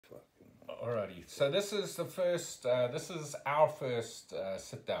Alrighty, so this is the first, this is our first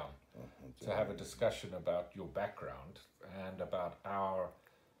sit down to have a discussion about your background and about our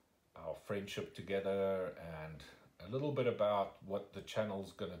friendship together and a little bit about what the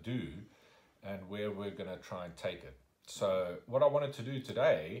channel's going to do and where we're going to try and take it. So what I wanted to do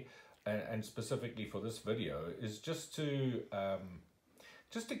today, and specifically for this video, is just to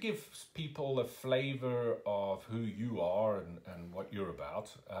give people a flavor of who you are and what you're about,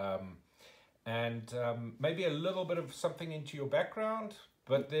 and maybe a little bit of something into your background,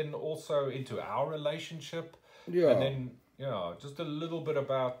 but then also into our relationship, and then just a little bit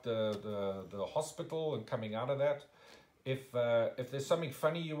about the hospital and coming out of that. If there's something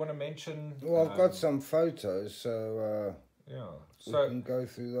funny you want to mention, well, I've got some photos, so we can go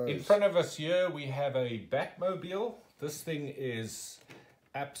through those. In front of us here we have a Batmobile. This thing is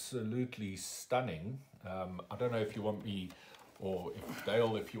absolutely stunning. I don't know if you want me, or if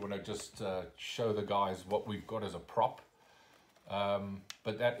Dale, if you want to just show the guys what we've got as a prop,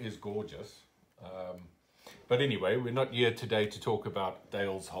 but that is gorgeous. But anyway, we're not here today to talk about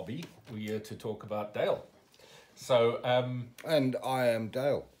Dale's hobby. We're here to talk about Dale. So and I am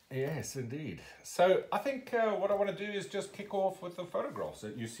Dale. Yes, indeed. So I think what I want to do is just kick off with the photographs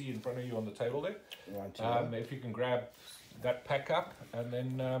that you see in front of you on the table there. Right, if you can grab that pack up, and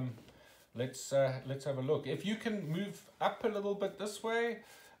then let's have a look. If you can move up a little bit this way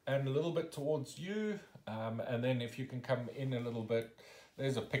and a little bit towards you, and then if you can come in a little bit.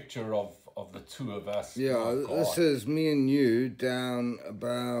 There's a picture of the two of us. Yeah, this is me and you down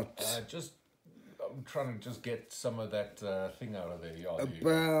about I'm trying to just get some of that thing out of there. Yeah,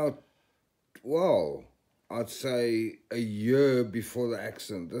 about, well, I'd say a year before the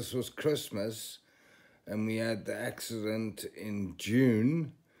accident. This was Christmas, and we had the accident in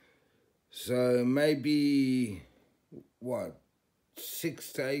June. So maybe, what,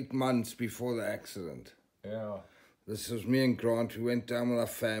 6 to 8 months before the accident. Yeah. This was me and Grant. We went down with our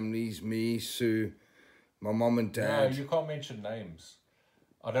families, me, Sue, my mom and dad. No, you can't mention names.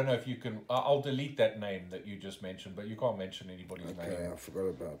 I don't know if you can. I'll delete that name that you just mentioned, but you can't mention anybody's name. Okay, I forgot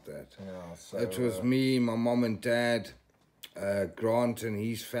about that. Yeah, so, it was me, my mom and dad, Grant and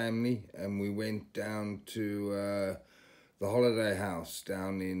his family, and we went down to the holiday house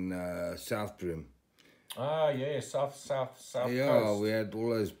down in South Brim. Ah, yeah, south Yeah, coast. we had all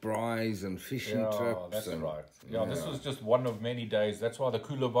those braais and fishing trips. That's and, right. Yeah, this was just one of many days. That's why the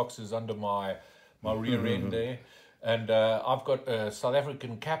cooler box is under my rear end there. And I've got a South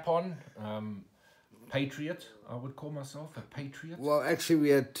African cap on, patriot. I would call myself a patriot. Well, actually, we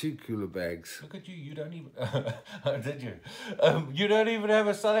had 2 cooler bags. Look at you. You don't even... Did you? You don't even have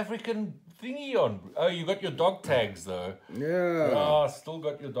a South African thingy on. Oh, you got your dog tags, though. Yeah. Oh, still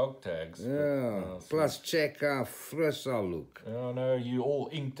got your dog tags. Yeah. But, plus, check how fresh I look. Yeah, no, you all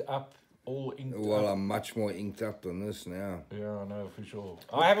inked up. Well, I'm much more inked up than this now. Yeah, no, for sure.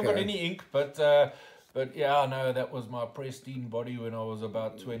 I haven't got any ink, but yeah, no, that was my pristine body when I was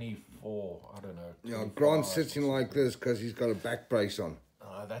about 24. I don't know. Yeah, Grant's sitting like this because he's got a back brace on.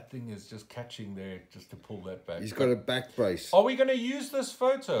 That thing is just catching there just to pull that back. He's got a back brace. Are we going to use this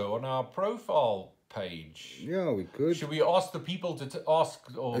photo on our profile page? Yeah, we could. Should we ask the people to ask,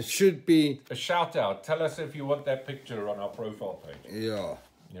 or it should be a shout out? Tell us if you want that picture on our profile page. Yeah.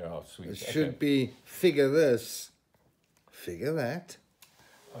 Yeah, sweet. It should be figure this, figure that.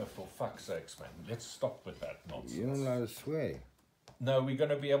 Oh, for fuck's sakes, man. Let's stop with that nonsense. You're not allowed to swear. No, we're going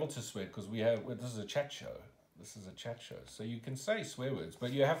to be able to swear because this is a chat show. This is a chat show. So you can say swear words,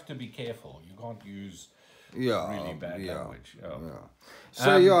 but you have to be careful. You can't use really bad language. Yeah.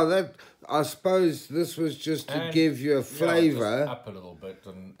 So, that I suppose this was just to give you a flavour. Just up a little bit,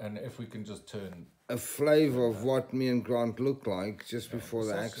 and if we can just turn... A flavour of what me and Grant looked like just before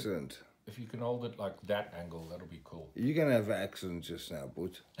the accident. If you can hold it like that angle, that'll be cool. You're going to have an accident just now,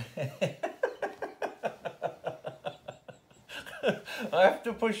 Boot. I have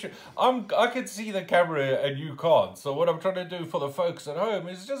to push it. I can see the camera and you can't. So what I'm trying to do for the folks at home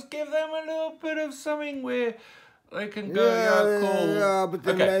is just give them a little bit of something where they can go, cool. Yeah, but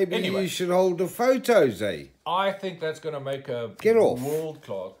then maybe you should hold the photos, eh? I think that's going to make a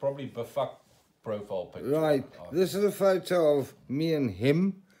world-class, probably befuck profile picture. Right. This is a photo of me and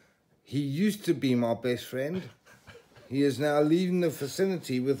him. He used to be my best friend. He is now leaving the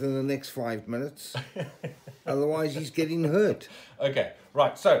vicinity within the next 5 minutes. Otherwise, he's getting hurt. Okay,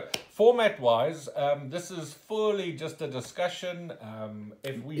 right. So, format-wise, this is fully just a discussion.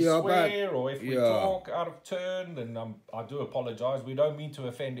 If we swear or if we talk out of turn, then I do apologise. We don't mean to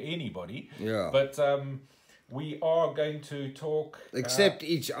offend anybody. Yeah. But We are going to talk... Except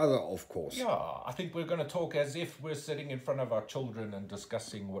each other, of course. Yeah, I think we're going to talk as if we're sitting in front of our children and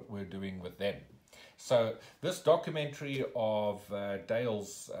discussing what we're doing with them. So this documentary of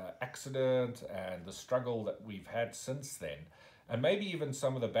Dale's accident and the struggle that we've had since then, and maybe even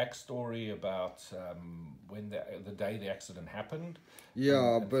some of the backstory about when the day the accident happened,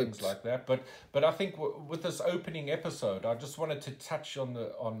 and but things like that. But I think with this opening episode, I just wanted to touch on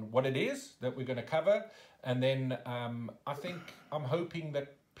what it is that we're going to cover, and then I'm hoping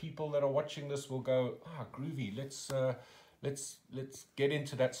that people that are watching this will go, groovy. Let's get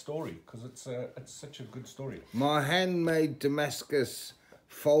into that story, because it's such a good story. My handmade Damascus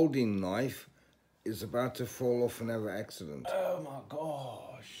folding knife is about to fall off and have an accident. Oh my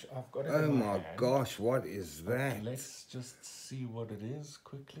gosh, I've got it Oh in my my hand. gosh, what is that? Let's just see what it is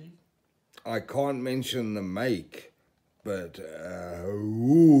quickly. I can't mention the make, but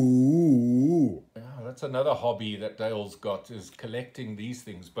ooh. Yeah, that's another hobby that Dale's got, is collecting these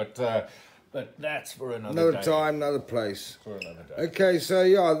things. But that's for another day. time, another place. For another day. Okay, so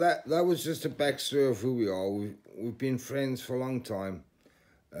yeah, that was just a backstory of who we are. We've been friends for a long time.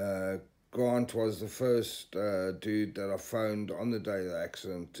 Grant was the first dude that I phoned on the day of the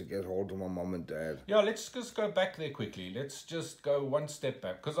accident to get hold of my mum and dad. Yeah, let's just go back there quickly. Let's just go one step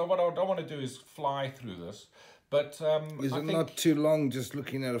back, because what I don't want to do is fly through this. But is it not too long just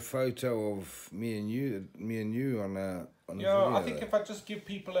looking at a photo of me and you on a video? I think if I just give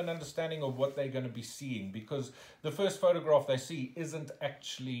people an understanding of what they're going to be seeing, because the first photograph they see isn't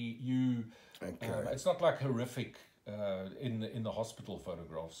actually you. Okay. It's not like horrific in the hospital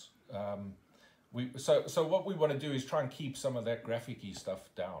photographs. So what we want to do is try and keep some of that graphic-y stuff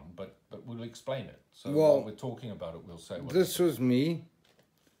down, but we'll explain it. So while we're talking about it, we'll say what this was me.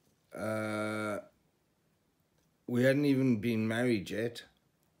 We hadn't even been married yet.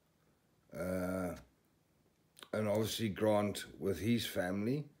 And obviously Grant with his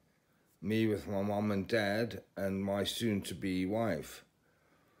family, me with my mum and dad, and my soon-to-be wife.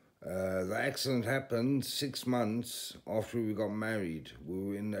 The accident happened 6 months after we got married. We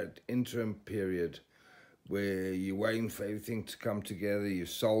were in that interim period where you're waiting for everything to come together. You've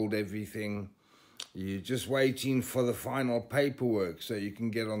sold everything. You're just waiting for the final paperwork so you can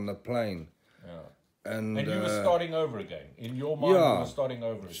get on the plane. Yeah. And you were starting over again. In your mind, you were starting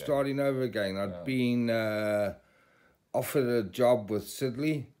over again. Starting over again. I'd been offered a job with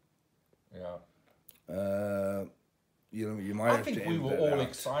Sidley. Yeah. You might have to. I think we were all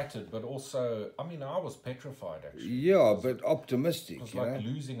excited, but also, I was petrified actually. Yeah, but optimistic. It was like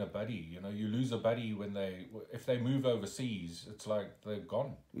losing a buddy. You lose a buddy if they move overseas. It's like they're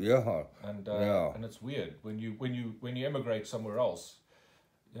gone. Yeah. And it's weird when you emigrate somewhere else.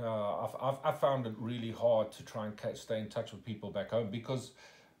 Yeah, I found it really hard to try and stay in touch with people back home, because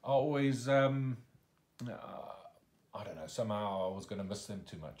I always I don't know, somehow I was going to miss them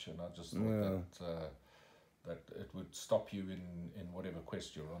too much, and I just thought that it would stop you in whatever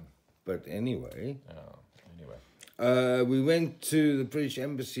quest you're on. But anyway. We went to the British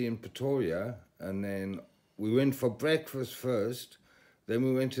Embassy in Pretoria, and then we went for breakfast first. Then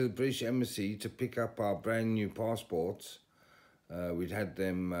we went to the British Embassy to pick up our brand new passports. We'd had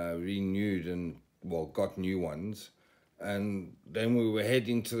them renewed and, got new ones. And then we were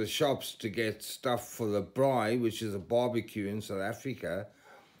heading to the shops to get stuff for the braai, which is a barbecue in South Africa,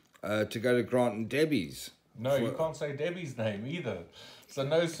 to go to Grant and Debbie's. No, you can't say Debbie's name either. So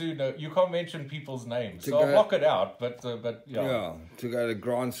you can't mention people's names. So I'll block it out, but yeah. Yeah, to go to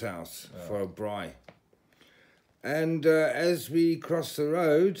Grant's house for a braai. And as we crossed the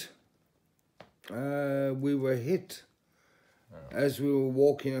road, we were hit. As we were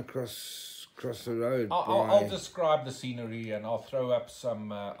walking across the road. I'll describe the scenery, and I'll throw up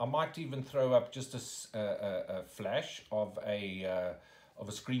some. I might even throw up just a flash of a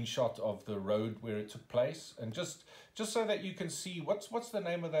screenshot of the road where it took place, and just so that you can see what's the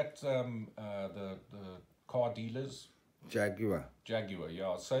name of that the car dealers. Jaguar,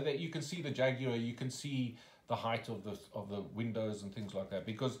 yeah. So that you can see the Jaguar, you can see the height of the windows and things like that,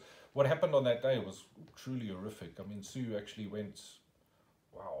 because what happened on that day was truly horrific. Sue actually went,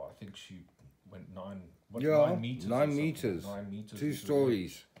 I think she went 9 meters. 9 meters. 9 meters. 2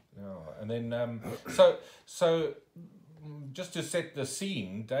 stories. Yeah, and then so just to set the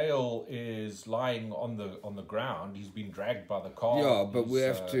scene, Dale is lying on the ground. He's been dragged by the car. Yeah, but we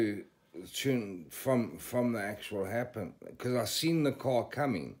have to tune from the actual happen, because I seen the car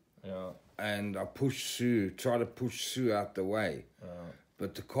coming. Yeah. And I tried to push Sue out the way. Yeah.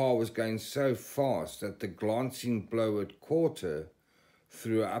 But the car was going so fast that the glancing blow had caught her,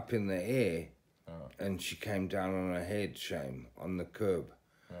 threw her up in the air, and she came down on her head, on the curb.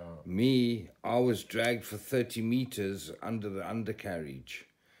 Me, I was dragged for 30 meters under the undercarriage.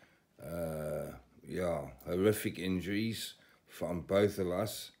 Horrific injuries from both of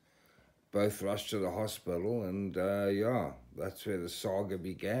us. Both rushed to the hospital, and that's where the saga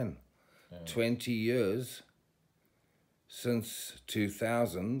began. 20 years since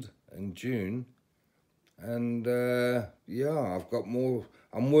 2000 in June, and I've got more.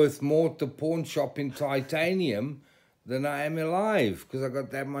 I'm worth more at the pawn shop in titanium than I am alive, because I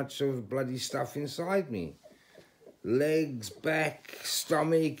got that much of bloody stuff inside me. Legs, back,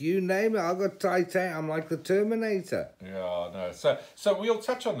 stomach, you name it. I got titanium. I'm like the Terminator. Yeah, no. So we'll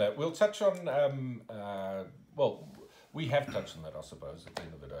touch on that. We'll touch on we have touched on that, I suppose, at the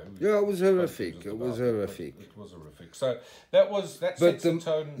end of the day. It was horrific. It was horrific. It was horrific. So that sets the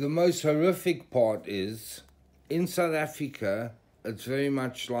tone. The most horrific part is, in South Africa, it's very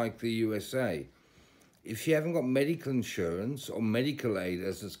much like the USA. If you haven't got medical insurance, or medical aid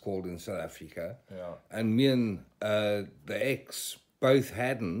as it's called in South Africa, and me and the ex both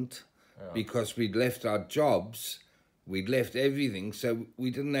hadn't, because we'd left our jobs, we'd left everything, so we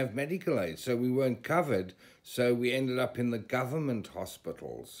didn't have medical aid, so we weren't covered, so we ended up in the government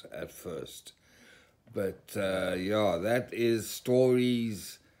hospitals at first. But that is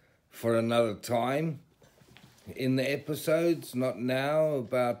stories for another time in the episodes, not now,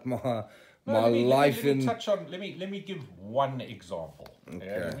 about my life. Let me give one example. Okay.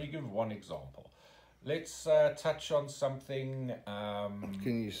 Yeah, let me give one example. Let's touch on something.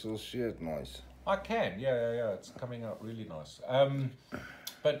 Can you still see it nice? I can. Yeah. It's coming out really nice.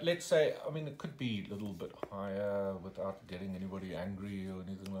 But let's say, I mean, it could be a little bit higher without getting anybody angry or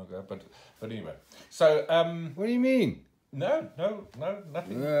anything like that. But anyway. So. What do you mean? No,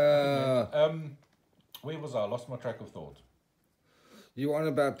 nothing. Where was I? Lost my track of thought. You on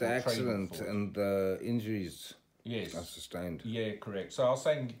about the accident and the injuries I sustained? Yeah, correct. So I was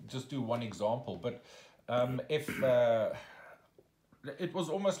saying just do one example, but if it was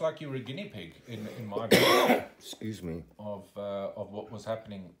almost like you were a guinea pig in my view. Excuse me. Of what was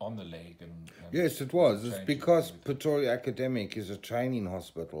happening on the leg and yes, it was. It's because Pretoria Academic is a training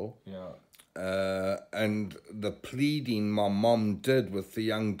hospital. Yeah. And the pleading my mom did with the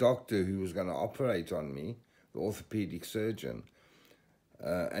young doctor who was going to operate on me, the orthopedic surgeon.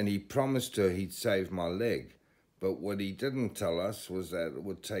 And he promised her he'd save my leg. But what he didn't tell us was that it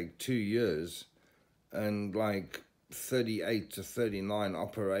would take 2 years and like 38 to 39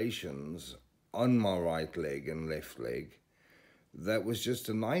 operations on my right leg and left leg. That was just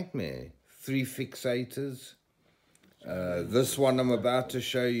a nightmare. 3 fixators. This one I'm about to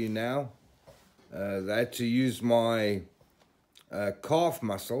show you now. They had to use my calf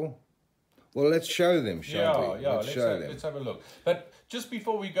muscle. Well, let's show them, shall we? Let's have a look. But just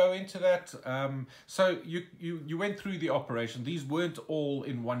before we go into that, so you went through the operation. These weren't all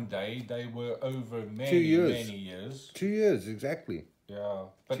in one day. They were over many years. 2 years, exactly. Yeah,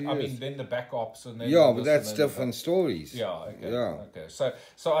 but I mean, then the back ops and then but that's different stories. Okay. So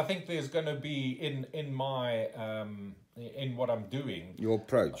I think there's going to be in my in what I'm doing. Your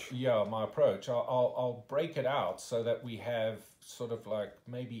approach. My approach. I'll break it out so that we have sort of like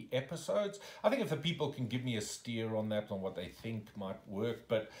maybe episodes. I think if the people can give me a steer on that, on what they think might work.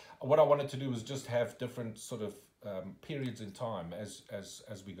 But what I wanted to do was just have different sort of periods in time as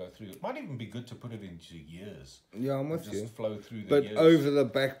we go through. It might even be good to put it into years. Yeah, I'm with you. Just flow through the but years. Over the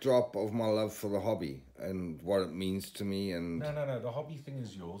backdrop of my love for the hobby and what it means to me. And no, the hobby thing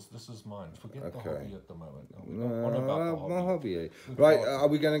is yours. This is mine. Forget the hobby at the moment. My hobby. Right, are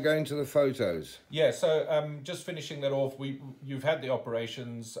we going to go into the photos? Yeah, so just finishing that off, you've had the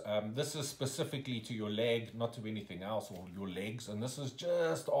operations. This is specifically to your leg, not to anything else, or your legs. And this is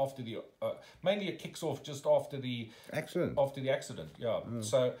just after the, mainly it kicks off just after the accident.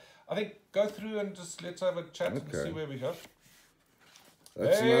 So I think go through and just let's have a chat and see where we go.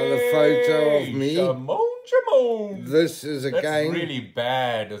 That's another photo of me. Shimon. This is again. That's really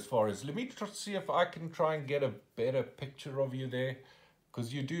bad as far as. Let me see if I can try and get a better picture of you there,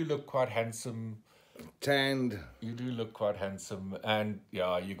 because you do look quite handsome. Tanned. You do look quite handsome, and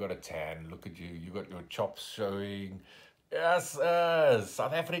you got a tan. Look at you. You got your chops showing. Yes,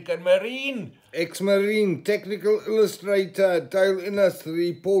 South African Marine. Ex-Marine, technical illustrator, Dale Innes,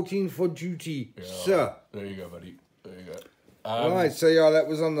 reporting for duty, sir. There you go, buddy. There you go. Right, so that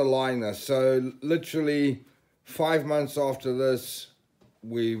was on the liner. So literally 5 months after this,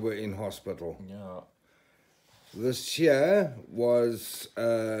 we were in hospital. Yeah. This here was,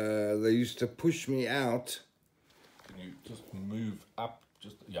 they used to push me out. Can you just move up?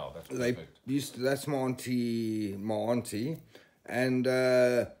 That's perfect. That's my auntie, And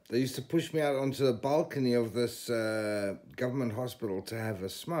they used to push me out onto the balcony of this government hospital to have a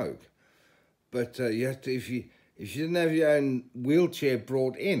smoke. But you have to, if you didn't have your own wheelchair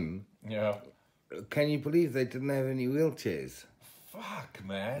brought in, Yeah. can you believe they didn't have any wheelchairs? Fuck,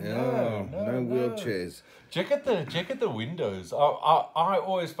 man. Yeah, no wheelchairs. Check at the windows. I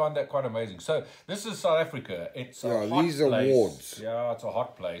always find that quite amazing. So this is South Africa. It's a hot these are place. wards. Yeah, it's a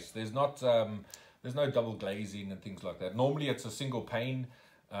hot place. There's no double glazing and things like that. Normally it's a single pane.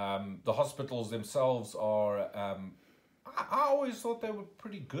 The hospitals themselves are. I always thought they were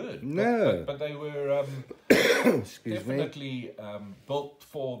pretty good. No, but they were definitely built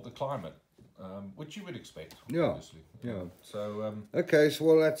for the climate. Which you would expect, obviously. Yeah. So okay, so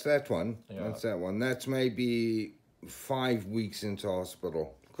well, that's that one. Yeah. That's that one. That's maybe 5 weeks into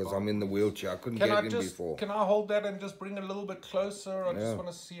hospital because I'm in the wheelchair. I couldn't get in before. Can I hold that and just bring it a little bit closer? I just want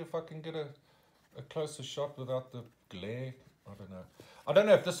to see if I can get a closer shot without the glare. I don't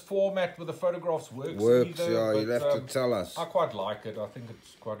know if this format with the photographs works either, yeah. but, You'll have to tell us. I quite like it. I think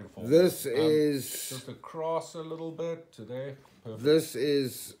it's quite informative. This is just across a little bit to there. Perfect. This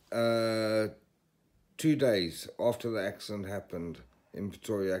is 2 days after the accident happened in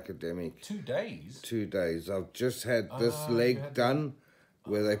Pretoria Academic. 2 days? 2 days. I've just had this leg done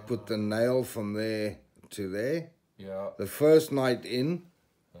where they put the nail from there to there. Yeah. The first night in,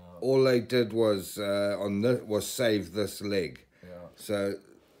 all they did was save this leg. Yeah. So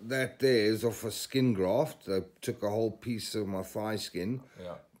that there is off a skin graft. They took a whole piece of my thigh skin.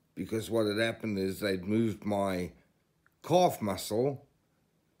 Yeah. Because what had happened is they'd moved my calf muscle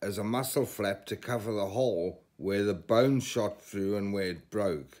as a muscle flap to cover the hole where the bone shot through and where it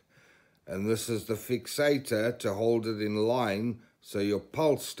broke. And this is the fixator to hold it in line so your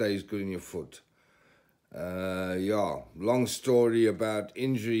pulse stays good in your foot. Long story about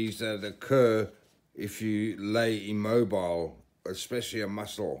injuries that occur if you lay immobile, especially a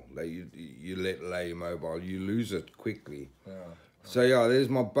muscle that you let lay immobile. You lose it quickly. Yeah. So there's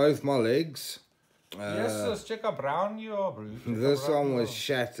both my legs. Yes, check up brown you are, bro. This one was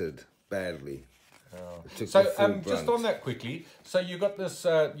shattered badly. So just on that quickly, so you got this,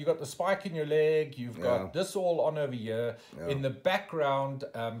 you got the spike in your leg, you've got this all on over here. In the background,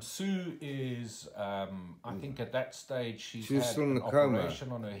 Sue is, I think at that stage she's had still in an the coma.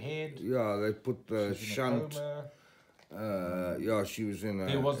 operation on her head. Yeah, they put the She's in a shunt. coma. She was in a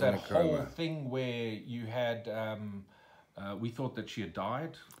There was in a that whole coma. thing where you had, we thought that she had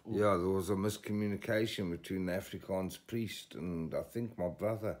died. Yeah, there was a miscommunication between the Afrikaans priest and I think my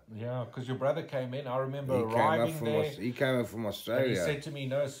brother. Yeah, because your brother came in. I remember He arriving there. He came in from And Australia. he said to me,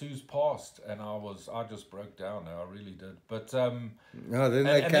 "No, Sue's passed," and I just broke down. I really did. But then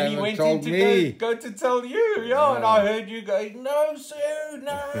they came then he and went told in me. to go to tell you, and I heard you going, "No, Sue,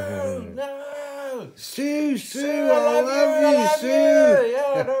 no, no, Sue, Sue, I love you, Sue.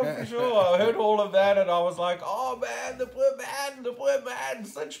 Yeah, no, for sure. I heard all of that, and I was like, "Oh man, the poor man,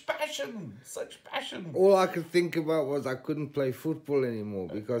 such passion, such passion." All I could think about was I couldn't play football anymore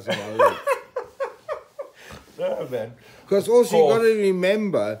because of my leg. No, man. Because also you got to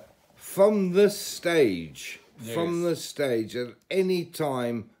remember, from this stage, at any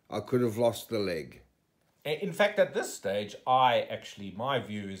time I could have lost the leg. In fact, at this stage, my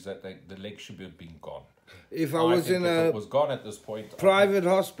view is that the leg should have been gone. If I was in it was gone at this point, private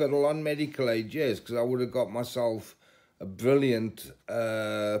hospital on medical aid, yes, because I would have got myself a brilliant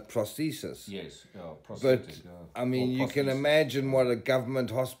prosthesis. Yes, But, I mean, you can imagine what a government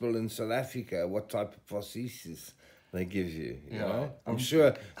hospital in South Africa, what type of prosthesis they give you, you know? I'm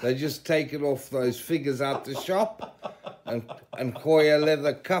sure they just take it off those figures out the shop and coil a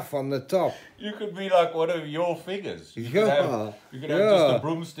leather cuff on the top. You could be like one of your figures. You could have just a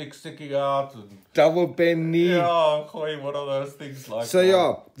broomstick sticking out. And, double bend knee. Yeah, one of those things like so,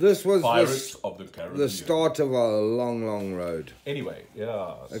 that. this was Pirates of the Caribbean. the start of a long, long road. Anyway,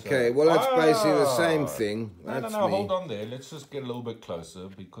 yeah. Okay, well, that's basically the same thing. No, hold on there. Let's just get a little bit closer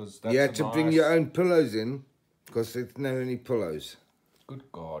because that's you had to bring your own pillows in because they didn't have any pillows. Good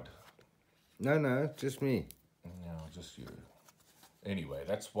God. No, just me. No, just you. Anyway,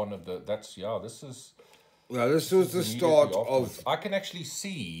 that's one of the, this is... Well, this was the start of... I can actually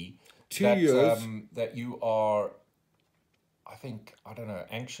see 2 years. That you are, I think, I don't know,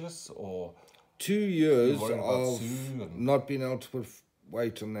 anxious or... 2 years of not being able to put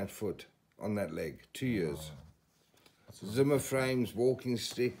weight on that foot, on that leg. 2 years. Zimmer frames, walking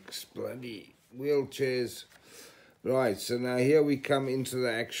sticks, bloody wheelchairs. Right, so now here we come into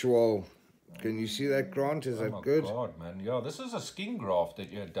the actual Can you see that, Grant? Is that good? Oh my God, man. Yeah, this is a skin graft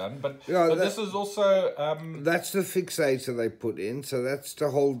that you had done, but, Yeah, but this is also... that's the fixator they put in, so that's to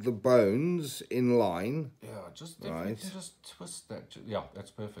hold the bones in line. Yeah, just if you can just twist that. Yeah,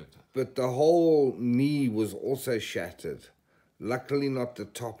 that's perfect. But the whole knee was also shattered. Luckily not the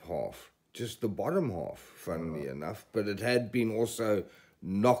top half, just the bottom half, funnily enough. But it had been also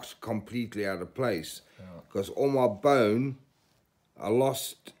knocked completely out of place. Because all my bone, I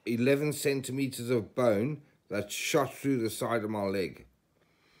lost 11 centimeters of bone that shot through the side of my leg.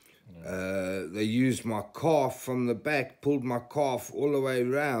 They used my calf from the back, pulled my calf all the way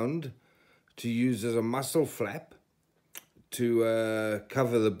around to use as a muscle flap to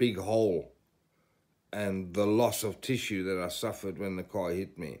cover the big hole and the loss of tissue that I suffered when the car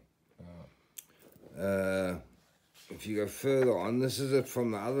hit me. If you go further on, this is it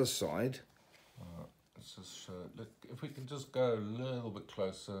from the other side. Let's just show it. Look, if we can just go a little bit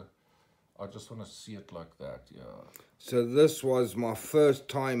closer. I just want to see it like that, yeah. So this was my first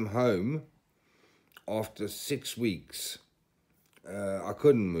time home after 6 weeks. I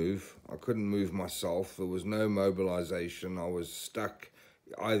couldn't move. I couldn't move myself. There was no mobilization. I was stuck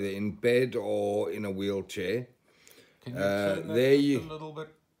either in bed or in a wheelchair. Can you turn that there just a little bit?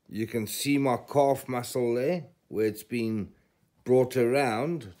 You can see my calf muscle there, where it's been brought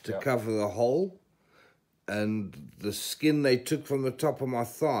around to cover the hole. And the skin they took from the top of my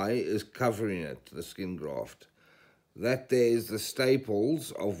thigh is covering it, the skin graft. That there is the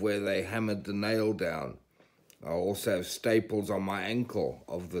staples of where they hammered the nail down. I also have staples on my ankle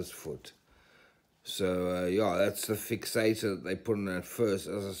of this foot. So, yeah, that's the fixator that they put in at first,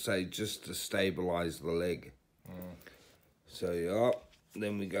 as I say, just to stabilize the leg. So, yeah,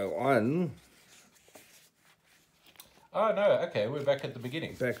 then we go on. Oh, no, okay, we're back at the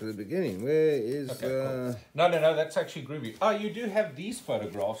beginning. Back at the beginning. Where is... Cool. No, that's actually groovy. Oh, you do have these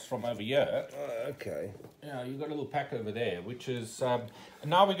photographs from over here. Okay. Yeah, you've got a little pack over there, which is...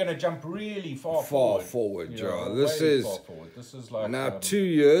 now we're going to jump really far forward, Joe. This is... far forward. This is like... Now, 2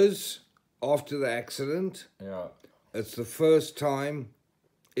 years after the accident. Yeah. It's the first time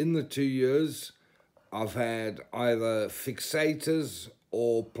in the 2 years I've had either fixators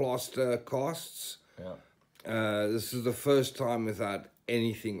or plaster casts. Yeah. This is the first time without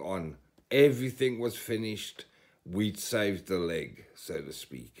anything on. Everything was finished. We'd saved the leg, so to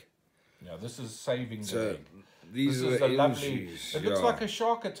speak. Yeah, this is saving the leg. These are the lovely... It looks like a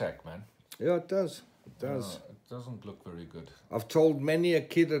shark attack, man. Yeah, it does. It does. It doesn't look very good. I've told many a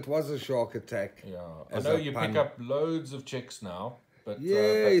kid it was a shark attack. Yeah, I know you pick up loads of chicks now. But,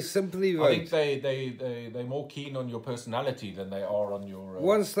 simply vote. I think they're more keen on your personality than they are on your...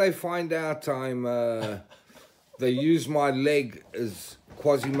 Once they find out they use my leg as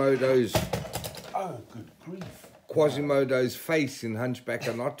Quasimodo's... Oh, good grief. Quasimodo's face in Hunchback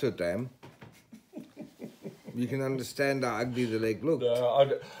of Notre Dame. You can understand how ugly the leg looked.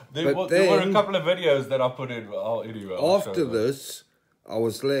 There were a couple of videos that I put in. Anyway, after this, I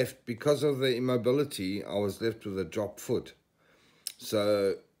was left, because of the immobility, I was left with a drop foot.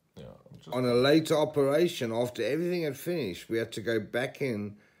 So, on a later operation, after everything had finished, we had to go back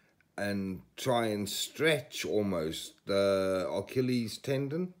in and try and stretch almost the Achilles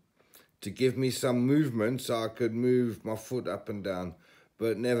tendon to give me some movement so I could move my foot up and down.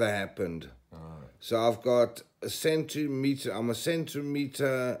 But it never happened. So I've got a centimeter, I'm a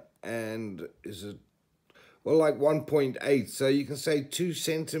centimeter and like 1.8. So you can say 2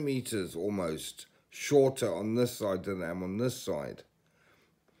 centimeters almost shorter on this side than I am on this side.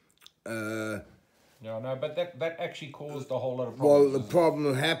 But that actually caused a whole lot of problems. Well, the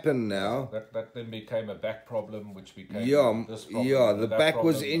problem happened now. That then became a back problem, which became this problem. Yeah, the back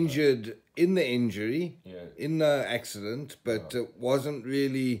was injured in the injury, in the accident, but it wasn't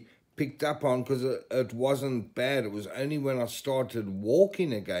really picked up on because it wasn't bad. It was only when I started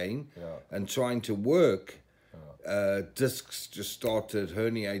walking again and trying to work, discs just started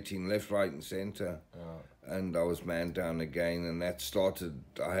herniating left, right, and center. And I was man down again, and that started,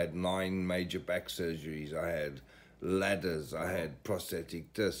 I had 9 major back surgeries. I had ladders, I had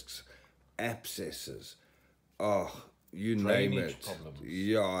prosthetic discs, abscesses, you name it. Problems.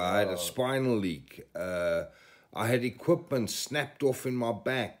 Yeah, I had a spinal leak. I had equipment snapped off in my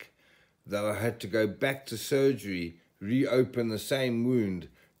back that I had to go back to surgery, reopen the same wound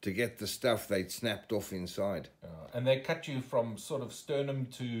to get the stuff they'd snapped off inside. And they cut you from sort of sternum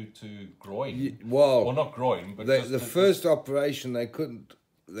to groin. Well, not groin, but the first operation they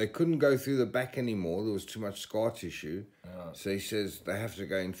couldn't go through the back anymore. There was too much scar tissue. So he says they have to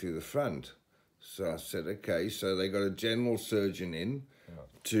go in through the front. So I said okay. So they got a general surgeon in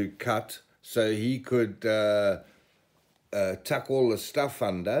to cut, so he could tuck all the stuff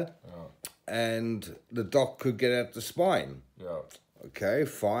under. and the doc could get at the spine. Yeah. Okay,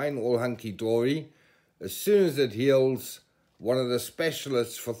 fine, all hunky-dory. As soon as it heals, one of the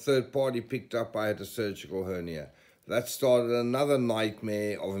specialists for third party picked up I had a surgical hernia. That started another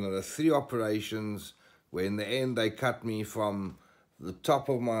nightmare of another 3 operations, where in the end they cut me from the top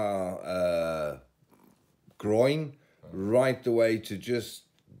of my groin right the way to just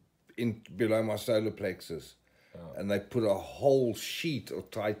in below my solar plexus. And they put a whole sheet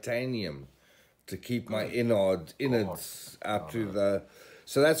of titanium to keep my innards out to the...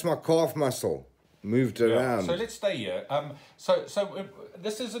 So that's my calf muscle moved around. So let's stay here.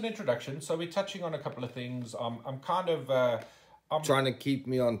 This is an introduction. So we're touching on a couple of things. I'm kind of... I'm trying to keep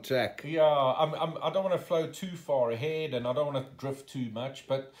me on track. Yeah, I don't want to flow too far ahead, and I don't want to drift too much,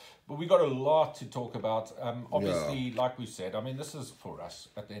 but we got a lot to talk about. Obviously, like we said, I mean, this is for us.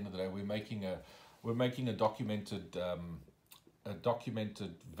 At the end of the day, we're making a documented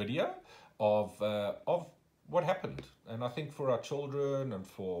video of what happened, and I think for our children and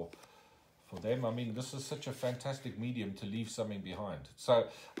for them, I mean, this is such a fantastic medium to leave something behind. So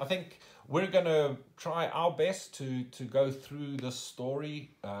I think we're going to try our best to go through this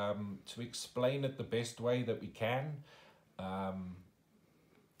story, to explain it the best way that we can, and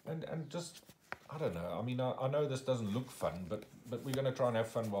just, I don't know. I mean, I know this doesn't look fun, but we're going to try and have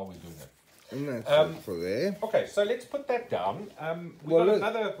fun while we're doing it. And that's it for there. Okay, so let's put that down.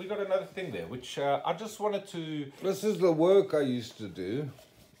 We got another thing there, which I just wanted to... This is the work I used to do.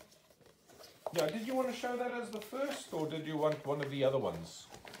 Yeah, did you want to show that as the first, or did you want one of the other ones?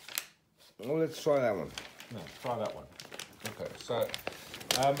 Well, let's try that one. No, try that one. Okay, so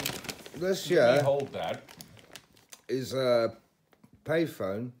this let me hold that. Is a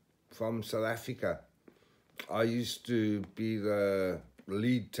payphone from South Africa. I used to be the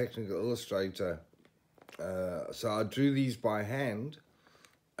lead technical illustrator, so I drew these by hand,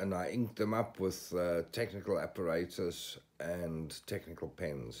 and I inked them up with technical apparatus and technical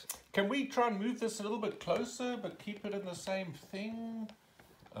pens. Can we try and move this a little bit closer, but keep it in the same thing?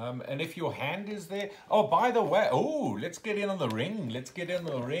 And if your hand is there... Oh, by the way... Oh, let's get in on the ring. Let's get in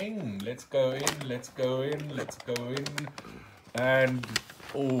the ring. Let's go in. Let's go in. Let's go in. And...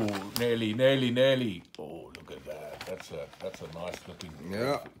 Oh, nearly. Oh, look at that. That's a nice looking...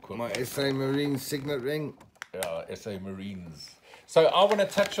 Yeah, my SA Marine signet ring. Yeah, SA Marines. So I want to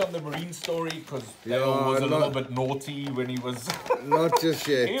touch on the Marine story, because Dale was a little bit naughty when he was... Not just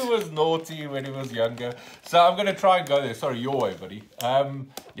yet. He was naughty when he was younger. So I'm going to try and go there. Sorry, your way, buddy.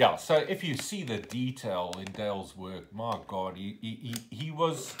 Yeah, so if you see the detail in Dale's work, my God, he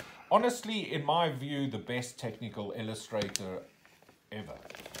was, honestly, in my view, the best technical illustrator ever.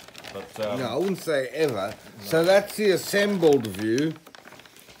 But no, I wouldn't say ever. No. So that's the assembled view.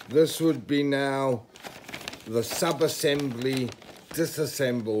 This would be now the sub-assembly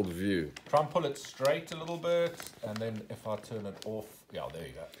disassembled view. Try and pull it straight a little bit, and then if I turn it off, yeah, there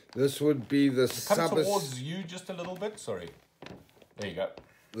you go. This would be the come towards you just a little bit. Sorry, there you go.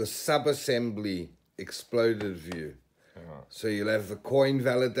 The sub-assembly exploded view. So you'll have the coin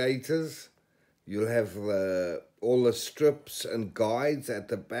validators, you'll have all the strips and guides at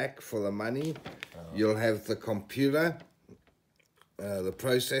the back for the money. You'll have the computer. The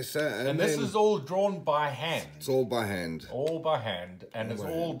processor, and this is all drawn by hand. It's all by hand. All by hand, and it's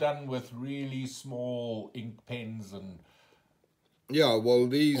all done with really small ink pens and. Yeah, well,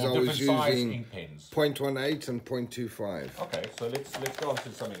 these I was using ink pens. 0.18 and 0.25. Okay, so let's go on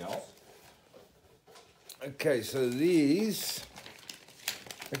to something else. Okay, so these.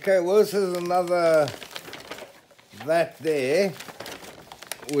 Okay, well, this is another. That there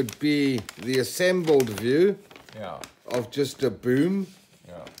would be the assembled view. Yeah. Of just a boom.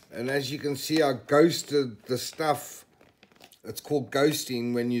 Yeah. And as you can see, I ghosted the stuff. It's called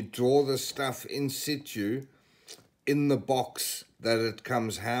ghosting when you draw the stuff in situ in the box that it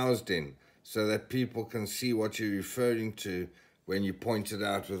comes housed in, so that people can see what you're referring to when you point it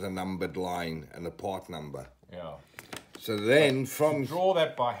out with a numbered line and a part number. Yeah. So then from... To draw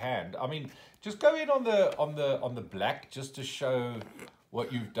that by hand, I mean, just go in on the black just to show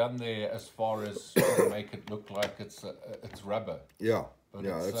what you've done there, as far as to make it look like it's rubber. Yeah, but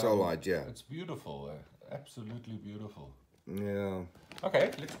yeah, it's all right, yeah. It's beautiful, absolutely beautiful. Yeah.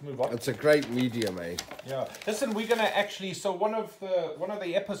 Okay, let's move on. It's a great medium, eh? Yeah. Listen, we're gonna actually, so one of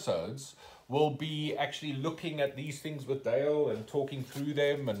the episodes will be actually looking at these things with Dale and talking through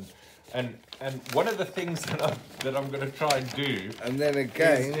them, and one of the things that I'm going to try and do, and then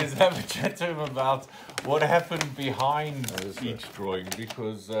again, is have a chat to him about what happened behind each drawing,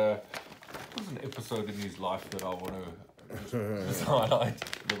 because it was an episode in his life that I want to just highlight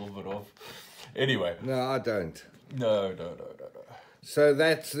a little bit of. Anyway. No, I don't. No. So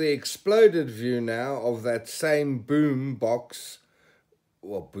that's the exploded view now of that same boom box.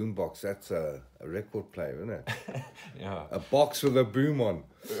 Well, boom box, that's a record player, isn't it? Yeah. A box with a boom on.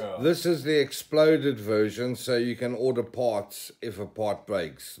 Yeah. This is the exploded version, so you can order parts if a part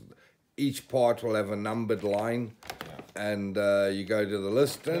breaks. Each part will have a numbered line, and you go to the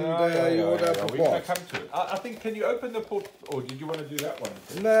list and you order up a We're going part. to come to it. I think, can you open the port, or did you want to do that one?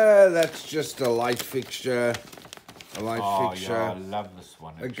 No, that's just a light fixture. A light fixture. Yeah, I love this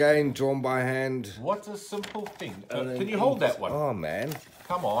one. Actually. Again, drawn by hand. What a simple thing. Can you hold that one? Oh, man.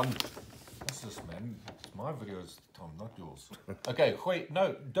 Come on. What's this, man? It's my videos, Tom, not yours. Okay, wait,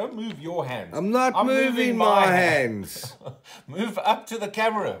 no, don't move your hands. I'm moving my hands. Move up to the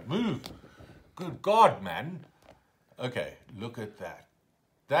camera. Move. Good God, man. Okay, look at that.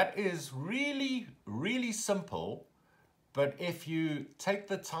 That is really, really simple. But if you take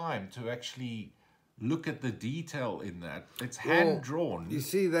the time to actually look at the detail in that, it's hand-drawn. You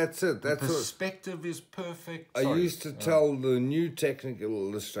see, that's it. The perspective is perfect. I used to tell the new technical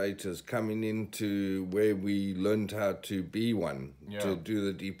illustrators coming into where we learned how to be one, to do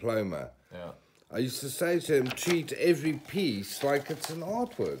the diploma. Yeah. I used to say to them, treat every piece like it's an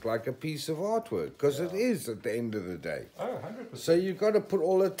artwork, like a piece of artwork, because it is at the end of the day. Oh, 100%. So you've got to put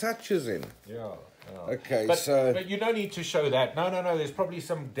all the touches in. Yeah. Okay, but you don't need to show that. No. There's probably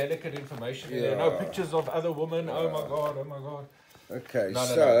some delicate information in there. No pictures of other women. Oh my God. Okay,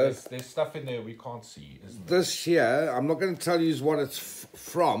 No. There's stuff in there we can't see, isn't there? This here, I'm not going to tell you what it's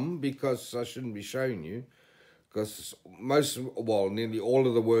from, because I shouldn't be showing you. Because nearly all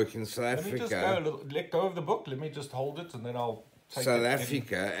of the work in South Africa... Let go of the book. Let me just hold it and then I'll take South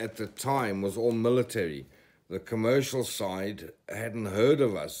Africa at the time was all military. The commercial side hadn't heard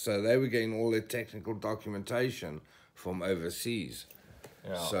of us, so they were getting all their technical documentation from overseas.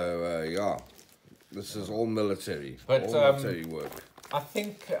 Yeah. So, this is all military, but, all military work. I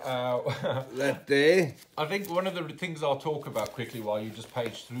think... that there? I think one of the things I'll talk about quickly while you just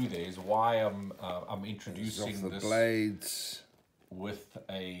page through there is why I'm introducing this blades with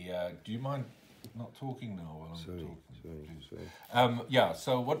a... do you mind not talking now while I'm talking? Sorry. Yeah,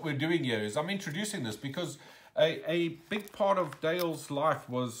 so what we're doing here is I'm introducing this because a big part of Dale's life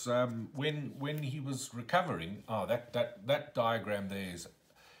was when he was recovering. Oh, that diagram there is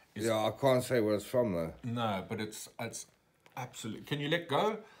yeah, I can't say what it's from though. No, but it's absolutely. Can you let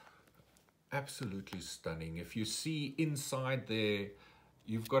go? Absolutely stunning. If you see inside there,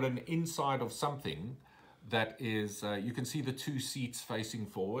 you've got an inside of something that is. You can see the two seats facing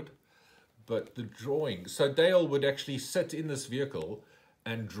forward, but the drawing. So Dale would actually sit in this vehicle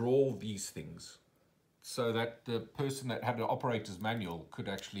and draw these things, so that the person that had an operator's manual could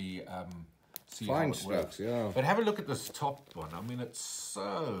actually see how it works. Yeah. But have a look at this top one. I mean, it's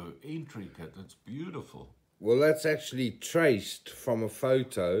so intricate. It's beautiful. Well, that's actually traced from a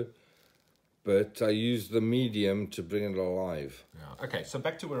photo, but I used the medium to bring it alive. Yeah. Okay, so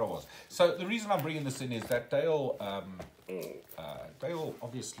back to where I was. So the reason I'm bringing this in is that Dale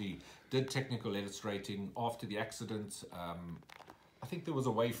obviously did technical illustrating after the accident. I think there was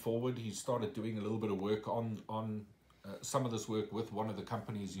a way forward. He started doing a little bit of work on some of this work with one of the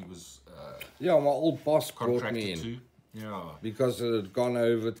companies he was yeah, my old boss brought contracted me in. to. Yeah. Because it had gone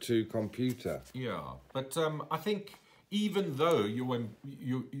over to computer. Yeah, but I think even though you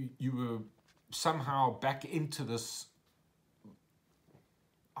were somehow back into this,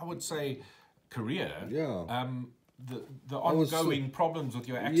 I would say, career. Yeah. The ongoing problems with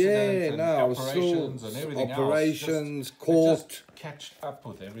your accident and operations and everything operations, else. court. Just catched up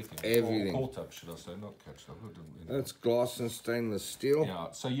with everything. Everything. Or caught up, should I say, not catched up. That's glass and stainless steel.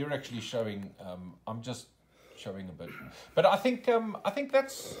 Yeah, so you're actually showing, I'm just showing a bit. But I think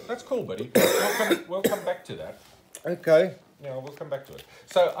that's cool, buddy. We'll come back to that. Okay. Yeah, we'll come back to it.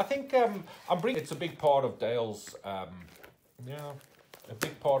 So I think I'm bringing. It's a big part of Dale's. A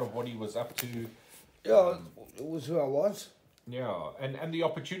big part of what he was up to. Yeah, it was who I was. Yeah, and the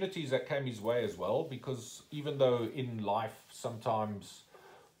opportunities that came his way as well. Because even though in life sometimes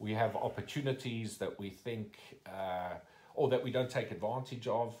we have opportunities that we think or that we don't take advantage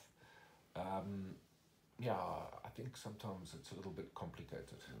of. Yeah, I think sometimes it's a little bit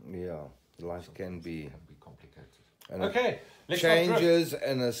complicated. Yeah, life can be complicated. And okay, let's changes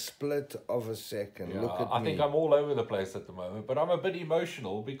in a split of a second. Yeah, look at me. I think I'm all over the place at the moment, but I'm a bit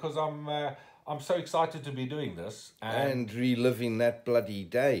emotional because I'm so excited to be doing this and reliving that bloody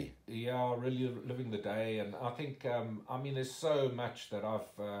day. Yeah, really living the day, and I think I mean there's so much that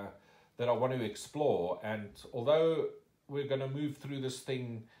that I want to explore, and although we're going to move through this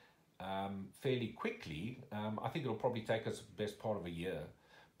thing fairly quickly, I think it'll probably take us the best part of a year,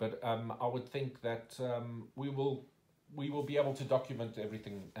 but I would think that we will we will be able to document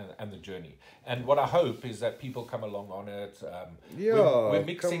everything and the journey. And what I hope is that people come along on it. We're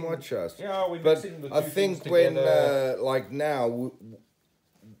mixing, come watch us. Yeah, we're mixing the two I think things when, together. like now,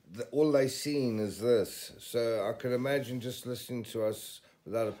 all they seen is this. So I can imagine just listening to us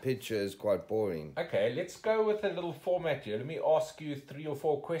without a picture is quite boring. Okay, let's go with a little format here. Let me ask you 3 or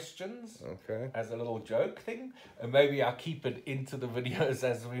 4 questions. Okay. As a little joke thing. And maybe I'll keep it into the videos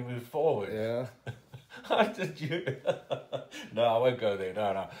as we move forward. Yeah. Did you? No, I won't go there.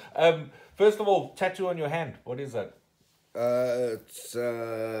 No. First of all, tattoo on your hand. What is that? It's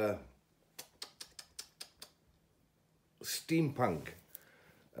steampunk.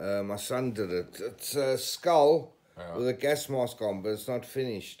 My son did it. It's a skull with a gas mask on, but it's not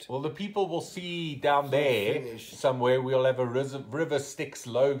finished. Well, the people will see down there somewhere. We'll have a River Styx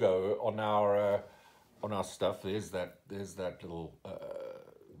logo on our stuff. There's that little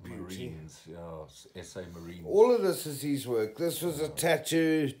Marines, SA Marines. All of this is his work. This was a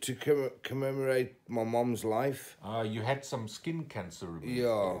tattoo to commemorate my mom's life. You had some skin cancer removed.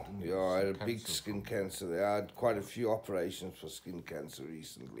 Yeah, I had a big skin cancer there. I had quite a few operations for skin cancer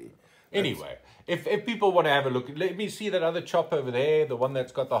recently. Anyway, if people want to have a look, let me see that other chop over there, the one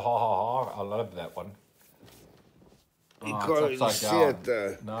that's got the ha ha ha. I love that one. You can't see it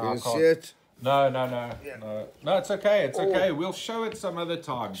though. No, Can I you can't. see it? No, it's okay, it's okay. We'll show it some other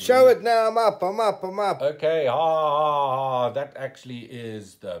time. Show it now, I'm up. Okay, that actually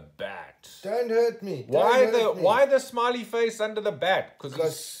is the bat. Don't hurt me. Why the smiley face under the bat?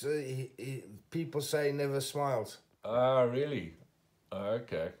 Because people say he never smiles. Really?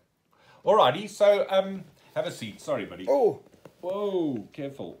 Okay. Alrighty, so have a seat. Sorry, buddy. Oh. Whoa,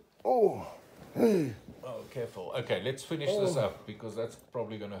 careful. Oh. Oh, careful. Okay, let's finish this up because that's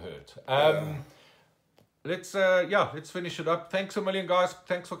probably going to hurt. Let's finish it up. Thanks a million, guys.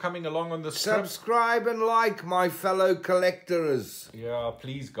 Thanks for coming along on this trip. Subscribe and like, my fellow collectors. Yeah,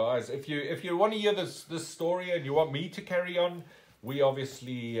 please, guys. If you want to hear this story and you want me to carry on, we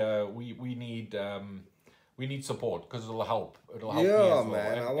obviously we need support because it'll help. It'll help me as well.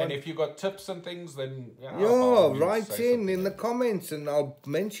 Man. And if you got tips and things, then write in the comments, and I'll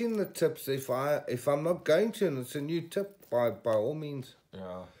mention the tips if I'm not going to, and it's a new tip by all means.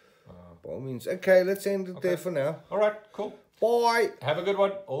 Yeah. By all means. Okay, let's end it there for now. All right. Cool. Bye. Have a good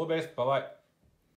one. All the best. Bye bye.